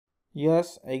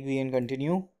Yes, agree and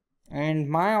continue. And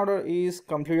my order is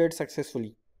completed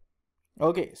successfully.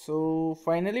 Okay, so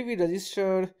finally we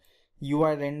registered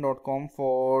uirent.com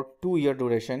for 2-year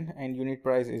duration and unit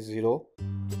price is 0.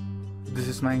 This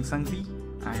is Mayank Sangvi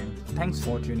and thanks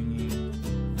for tuning in.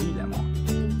 Feel Lemon.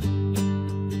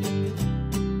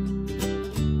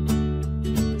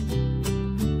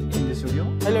 In this video,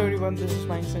 Hello everyone, this is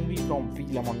Mayank Sangvi from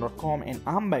freelemon.com and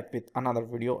I'm back with another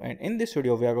video, and in this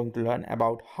video we are going to learn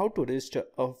about how to register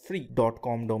a free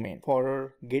 .com domain.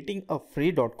 For getting a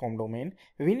free .com domain,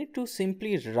 we need to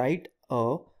simply write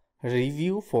a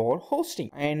review for hosting,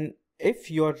 and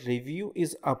if your review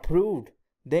is approved,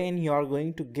 then you are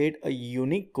going to get a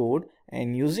unique code,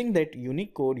 and using that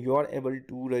unique code you are able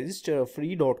to register a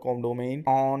free .com domain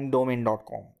on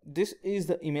domain.com. This is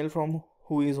the email from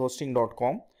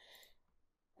whoishosting.com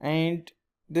and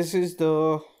this is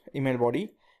the email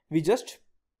body. We just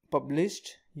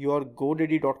published your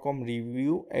godaddy.com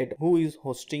review at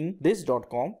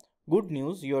whoishostingthis.com. Good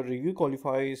news, your review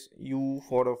qualifies you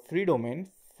for a free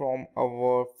domain from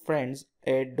our friends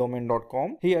at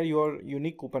domain.com. Here your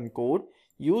unique coupon code.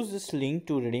 Use this link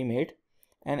to redeem it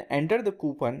and enter the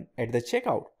coupon at the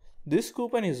checkout. This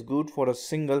coupon is good for a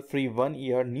single free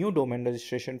 1-year new domain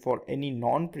registration for any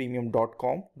non-premium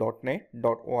 .com, .net,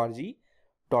 .org,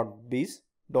 .biz,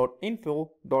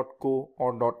 .info, .co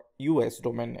or .us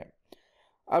domain name.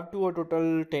 Up to a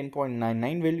total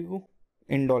 10.99 value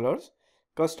in dollars.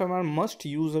 Customer must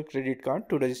use a credit card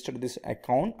to register this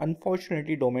account.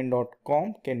 Unfortunately,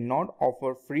 domain.com cannot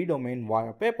offer free domain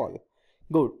via PayPal.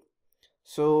 Good.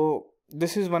 So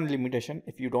this is one limitation.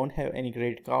 If you don't have any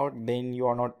credit card, then you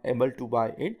are not able to buy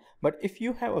it. But if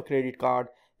you have a credit card,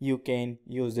 you can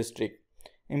use this trick.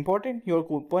 Important, your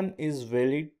coupon is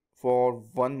valid for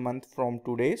 1 month from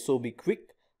today, so be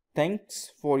quick.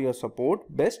 Thanks for your support.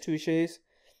 Best wishes.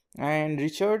 And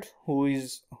Richard, who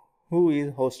is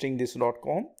hosting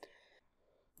this.com.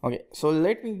 Okay, so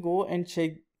let me go and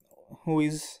check who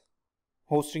is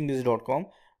hosting this.com.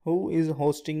 Who is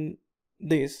hosting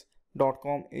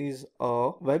this.com is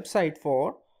a website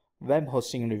for web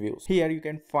hosting reviews. Here you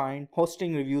can find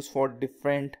hosting reviews for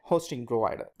different hosting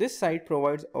provider. This site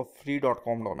provides a free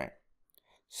 .com domain.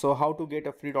 So how to get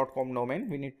a free .com domain?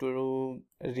 We need to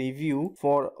review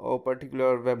for a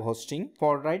particular web hosting.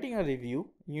 For writing a review,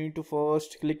 you need to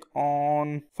first click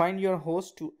on find your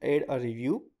host to add a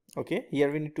review. Okay, here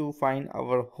we need to find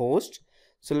our host.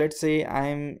 So let's say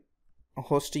I'm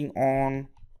hosting on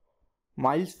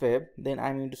MilesWeb, then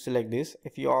I'm going to select this.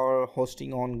 If you are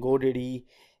hosting on GoDaddy,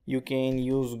 you can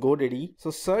use GoDaddy.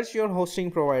 So search your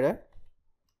hosting provider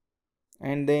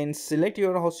and then select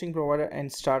your hosting provider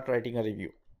and start writing a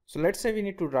review. So let's say we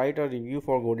need to write a review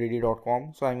for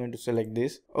godaddy.com. So I'm going to select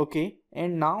this. Okay.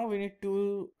 And now we need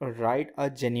to write a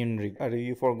genuine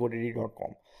review for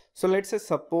godaddy.com. So let's say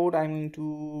support, I'm going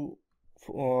to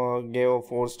give a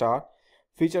 4-star.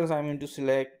 Features, I'm going to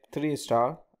select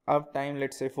 3-star. Uptime,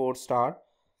 let's say 4-star.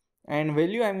 And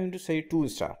value, I'm going to say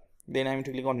 2-star. Then I'm going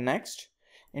to click on next.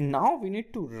 And now we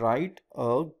need to write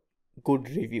a good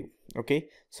review. Okay.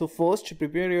 So first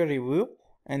prepare your review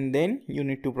and then you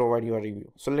need to provide your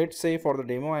review. So let's say for the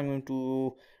demo, I'm going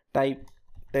to type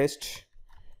test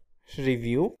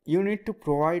review. You need to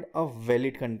provide a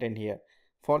valid content here.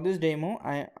 For this demo,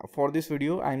 for this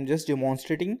video, I'm just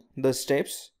demonstrating the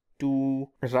steps to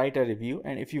write a review.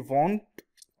 And if you want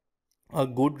a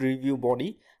good review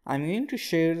body, I'm going to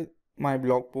share my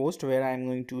blog post where I'm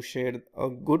going to share a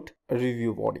good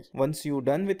review body. Once you're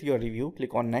done with your review,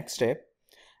 click on next step.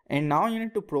 And now you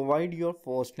need to provide your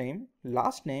first name,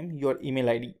 last name, your email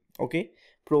ID. Okay,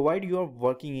 provide your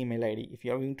working email ID. If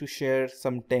you are going to share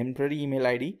some temporary email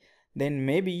ID, then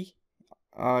maybe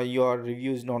your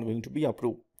review is not going to be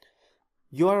approved.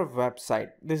 Your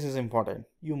website, this is important.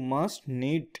 You must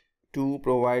need to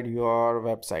provide your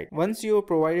website. Once you have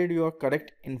provided your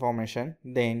correct information,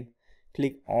 then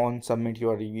click on submit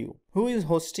your review. Who is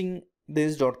hosting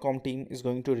this.com team is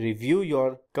going to review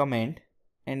your comment,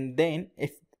 and then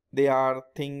if they are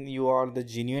think you are the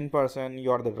genuine person, you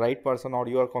are the right person, or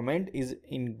your comment is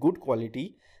in good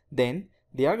quality, then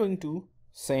they are going to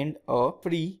send a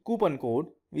free coupon code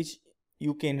which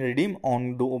you can redeem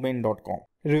on domain.com.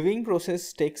 Reviewing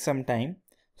process takes some time.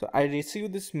 So I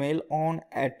received this mail on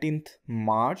 18th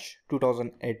March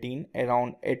 2018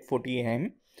 around 8:40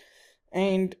 am,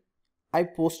 and I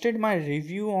posted my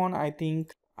review on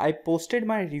I posted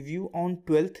my review on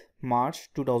 12th March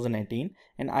 2018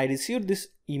 and I received this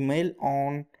email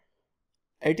on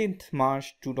 18th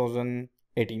March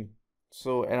 2018.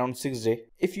 So around 6 days.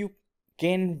 If you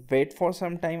can wait for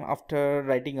some time after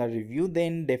writing a review,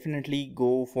 then definitely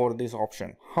go for this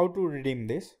option. How to redeem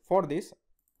this? For this,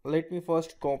 let me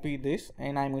first copy this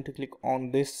and I'm going to click on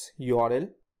this URL.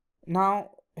 Now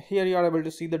here you are able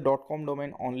to see the .com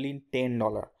domain only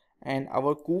 $10, and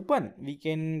our coupon we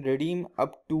can redeem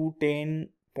up to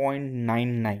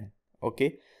 10.99.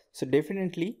 Okay, so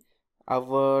definitely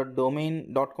our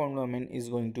 .com domain is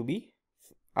going to be,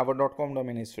 our .com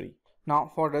domain is free.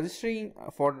 Now for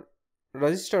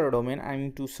register a domain, I'm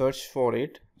going to search for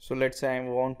it. So let's say I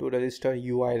want to register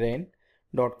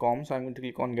uiren.com. So I'm going to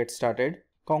click on get started.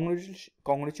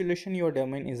 Congratulations, your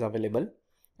domain is available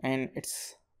and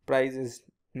its price is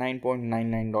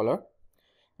 $9.99.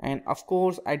 And of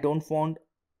course I don't want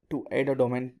to add a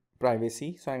domain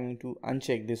privacy, so I'm going to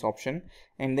uncheck this option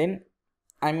and then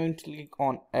I'm going to click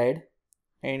on add,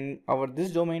 and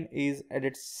this domain is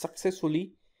added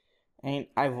successfully. And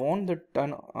I want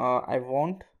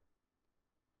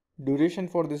duration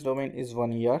for this domain is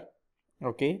 1 year.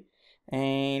 Okay,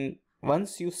 and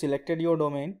once you selected your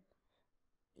domain,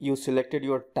 you selected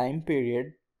your time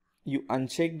period, you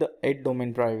uncheck the add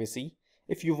domain privacy.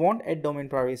 If you want add domain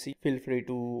privacy, feel free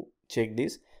to check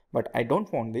this, but I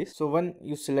don't want this. So when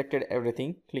you selected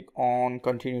everything, click on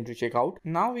continue to check out.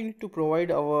 Now we need to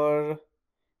provide our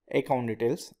account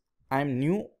details. I'm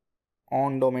new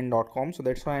on domain.com, so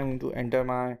that's why I'm going to enter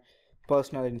my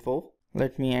personal info.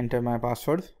 Let me enter my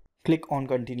password. Click on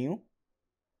continue.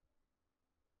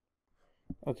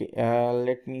 Okay,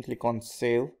 let me click on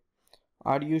save.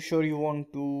 Are you sure you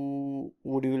want to,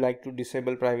 would you like to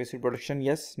disable privacy protection?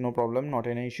 Yes, no problem, not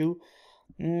an issue.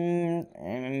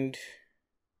 And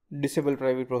disable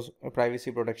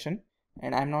privacy protection.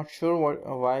 And I'm not sure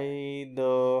why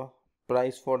the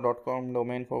price for .com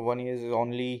domain for 1 year is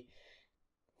only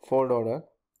 $4.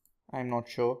 I'm not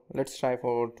sure. Let's try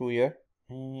for 2 year.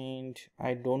 And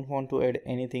I don't want to add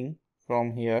anything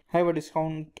from here. Have a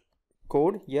discount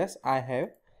code? Yes, I have.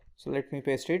 So let me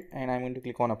paste it and I'm going to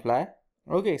click on apply.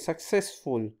 Okay,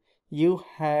 successful. You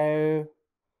have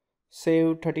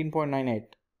saved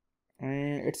 13.98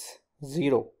 and it's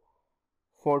 0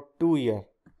 for 2 year.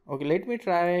 Okay, let me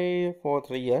try for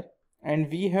 3 year, and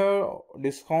we have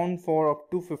discount for up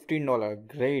to $15.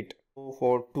 Great.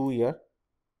 For 2 year.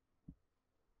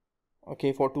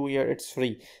 Okay, for 2 year it's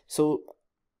free. So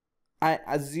I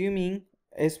assuming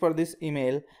as per this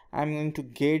email, I'm going to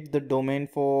get the domain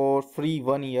for free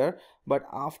 1 year, but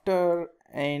after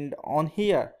and on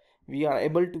here we are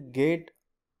able to get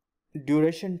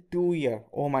duration 2 year.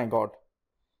 Oh my god,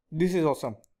 this is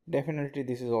awesome. Definitely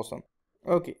this is awesome.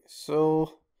 Okay,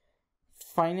 so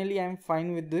finally I'm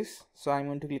fine with this, so I'm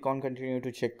going to click on continue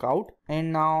to check out,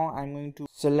 and now I'm going to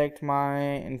select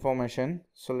my information.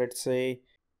 So let's say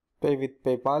pay with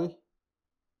PayPal.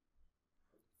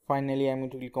 Finally I'm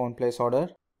going to click on place order.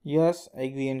 Yes,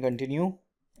 agree and continue,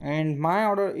 and my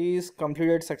order is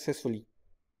completed successfully.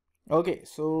 Okay,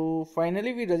 so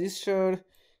finally we registered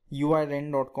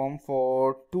uiren.com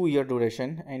for 2 year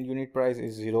duration and unit price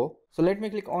is 0. So let me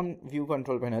click on view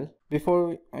control panel.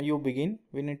 Before you begin,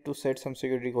 we need to set some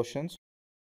security questions.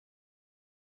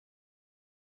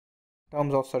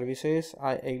 Terms of services,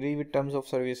 I agree with terms of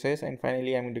services, and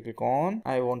finally I'm going to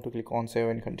I want to click on save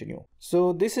and continue.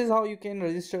 So this is how you can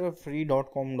register a free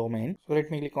 .com domain. So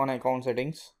let me click on account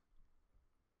settings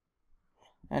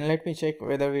and let me check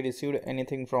whether we received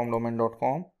anything from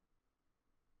domain.com.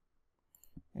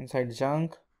 Inside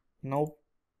junk, nope.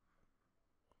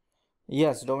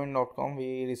 Yes, domain.com,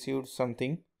 we received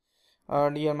something.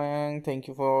 Dear Mayank, thank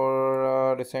you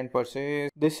for recent purchase.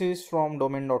 This is from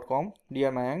domain.com.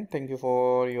 Dear Mayank, thank you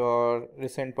for your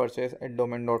recent purchase at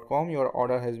domain.com. Your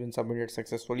order has been submitted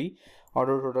successfully.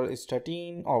 Order total is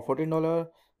 $13 or $14.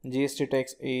 GST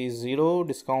tax is 0.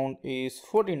 Discount is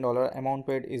 $14. Amount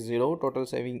paid is 0. Total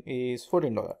saving is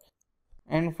 $14.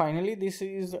 And finally, this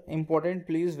is important.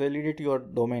 Please validate your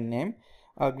domain name.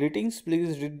 Greetings,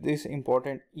 please read this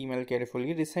important email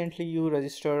carefully. Recently, you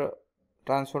registered,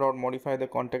 transfer or modify the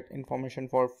contact information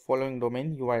for following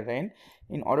domain uiren.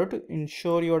 In order to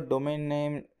ensure your domain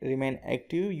name remain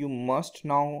active, you must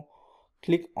now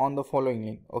click on the following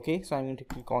link. Okay, so I'm going to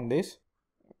click on this.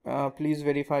 Please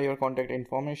verify your contact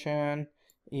information.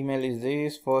 Email is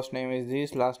this, first name is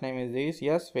this, last name is this.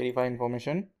 Yes, verify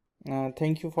information.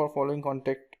 Thank you for following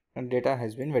contact data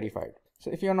has been verified. So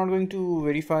if you're not going to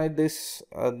verify this,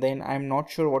 then I'm not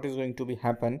sure what is going to be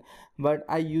happen, but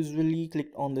I usually click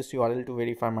on this URL to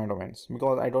verify my domains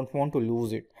because I don't want to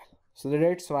lose it. So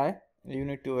that's why you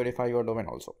need to verify your domain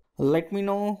also. Let me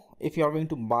know if you're going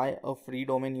to buy a free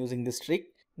domain using this trick.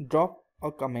 Drop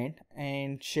a comment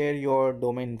and share your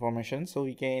domain information so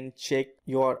we can check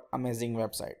your amazing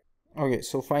website. Okay,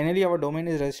 so finally our domain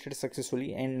is registered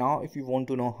successfully, and now if you want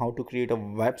to know how to create a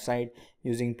website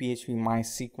using PHP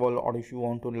MySQL, or if you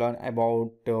want to learn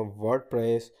about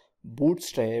WordPress,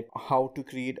 Bootstrap, how to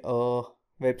create a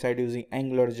website using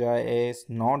AngularJS,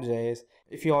 Node.js,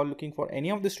 if you are looking for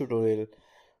any of this tutorial,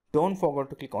 don't forget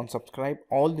to click on subscribe.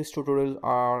 All these tutorials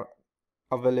are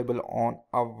available on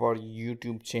our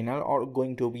YouTube channel, or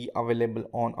going to be available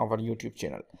on our YouTube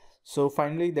channel. So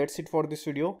finally, that's it for this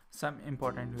video. Some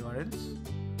important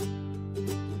URLs.